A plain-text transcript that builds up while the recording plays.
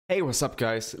Hey, what's up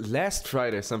guys? Last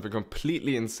Friday something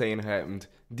completely insane happened.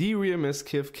 The real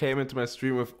Mizkif came into my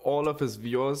stream with all of his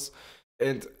viewers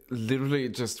and literally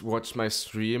just watched my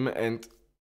stream and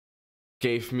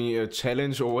gave me a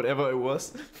challenge or whatever it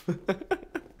was.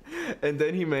 And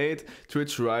then he made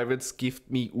Twitch Rivals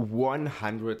gift me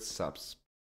 100 subs.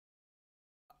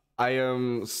 I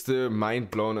am still mind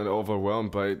blown and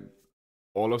overwhelmed by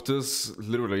all of this.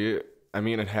 Literally, I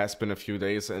mean, it has been a few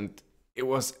days and it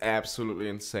was absolutely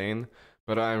insane,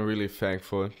 but I'm really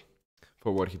thankful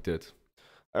for what he did.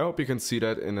 I hope you can see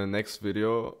that in the next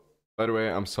video. By the way,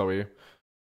 I'm sorry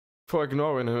for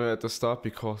ignoring him at the start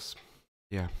because,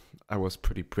 yeah, I was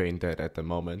pretty brain dead at the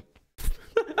moment.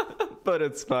 But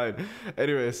it's fine.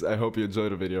 Anyways, I hope you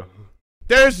enjoyed the video.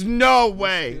 There's no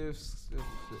way!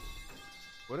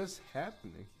 What is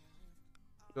happening?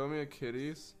 Show me your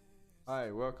kitties.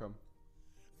 Hi, welcome.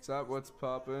 What's up? What's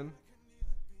poppin'?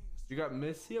 You got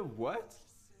Miss here? What?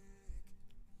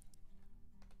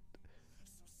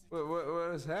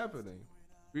 What is happening?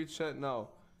 Read chat now.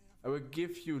 I will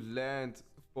give you land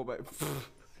for my...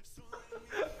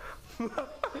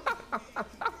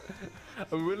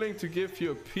 I'm willing to give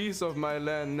you a piece of my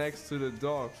land next to the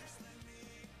dog.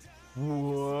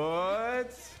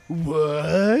 What?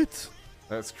 What?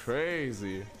 That's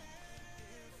crazy.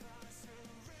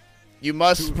 You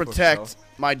must protect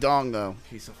my dong, though.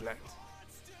 Piece of land.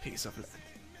 Piece of land.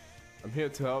 I'm here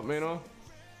to help, Mano.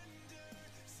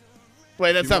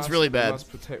 Wait, that sounds really bad. You must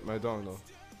protect my dong, though.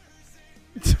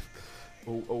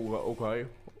 Okay.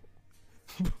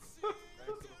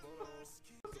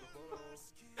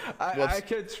 I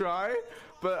can try,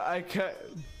 but I can't.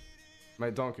 My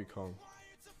Donkey Kong.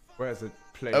 Where is it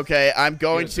placed? Okay, I'm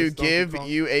going to give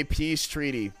you a peace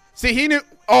treaty. See, he knew.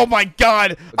 Oh my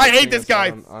god! I hate this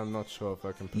guy! I'm not sure if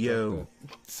I can protect that.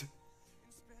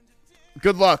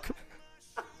 Good luck.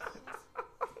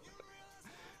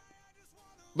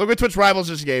 Look what Twitch Rivals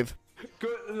just gave.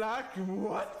 Good luck?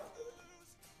 What?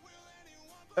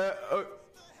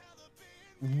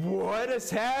 What is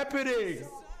happening?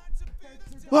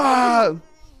 Ah!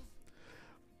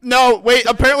 No, wait,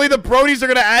 apparently the Brodies are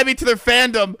gonna add me to their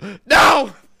fandom.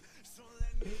 No!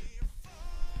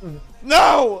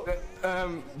 No!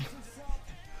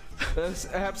 That's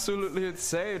absolutely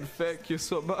insane. Thank you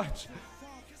so much.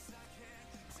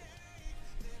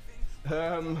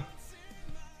 I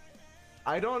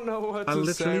don't know what I'll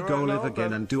to say. I'll literally go right live now,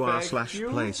 again and do r/play you.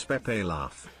 Spepe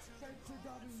laugh.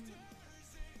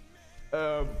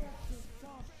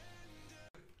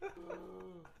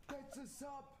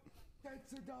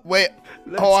 Wait,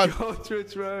 Let's hold on. go,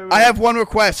 Twitch Rivals. I have one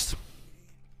request.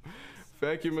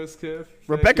 Thank you, Mizkif.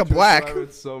 Rebecca Black. Thank you, Twitch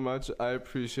Rivals, so much. I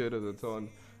appreciate it a ton.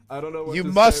 I don't know what You to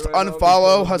must say right now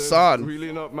unfollow because Hassan. there's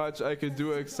really not much I can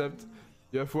do except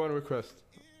you have one request.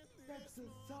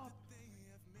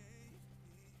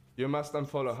 You must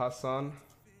unfollow Hassan.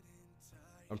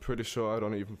 I'm pretty sure I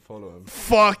don't even follow him.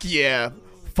 Fuck yeah.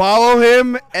 Follow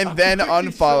him and then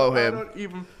unfollow him. I don't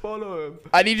even follow him.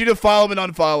 I need you to follow him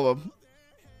and unfollow him.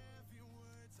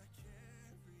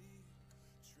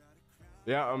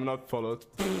 Yeah, I'm not followed.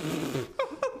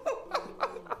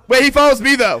 Wait, he follows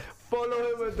me though.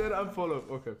 Follow him and then unfollow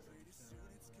him. Okay.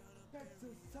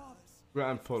 Well,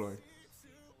 I'm following.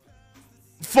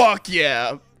 Fuck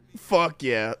yeah. Fuck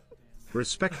yeah.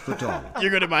 Respect the dog.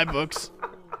 You're good at my books.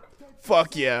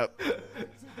 Fuck yeah.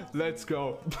 Let's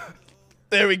go.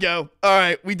 There we go.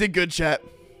 Alright, we did good, chat.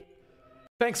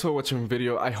 Thanks for watching the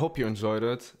video. I hope you enjoyed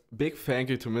it. Big thank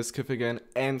you to Mizkif again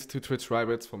and to Twitch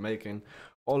Rivals for making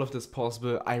all of this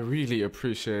possible. I really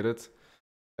appreciate it.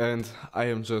 And I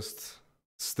am just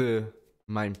still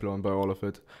mind blown by all of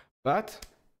it. But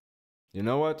you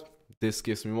know what? This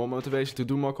gives me more motivation to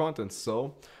do more content.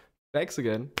 So thanks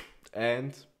again.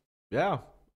 And yeah,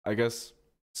 I guess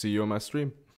see you on my stream.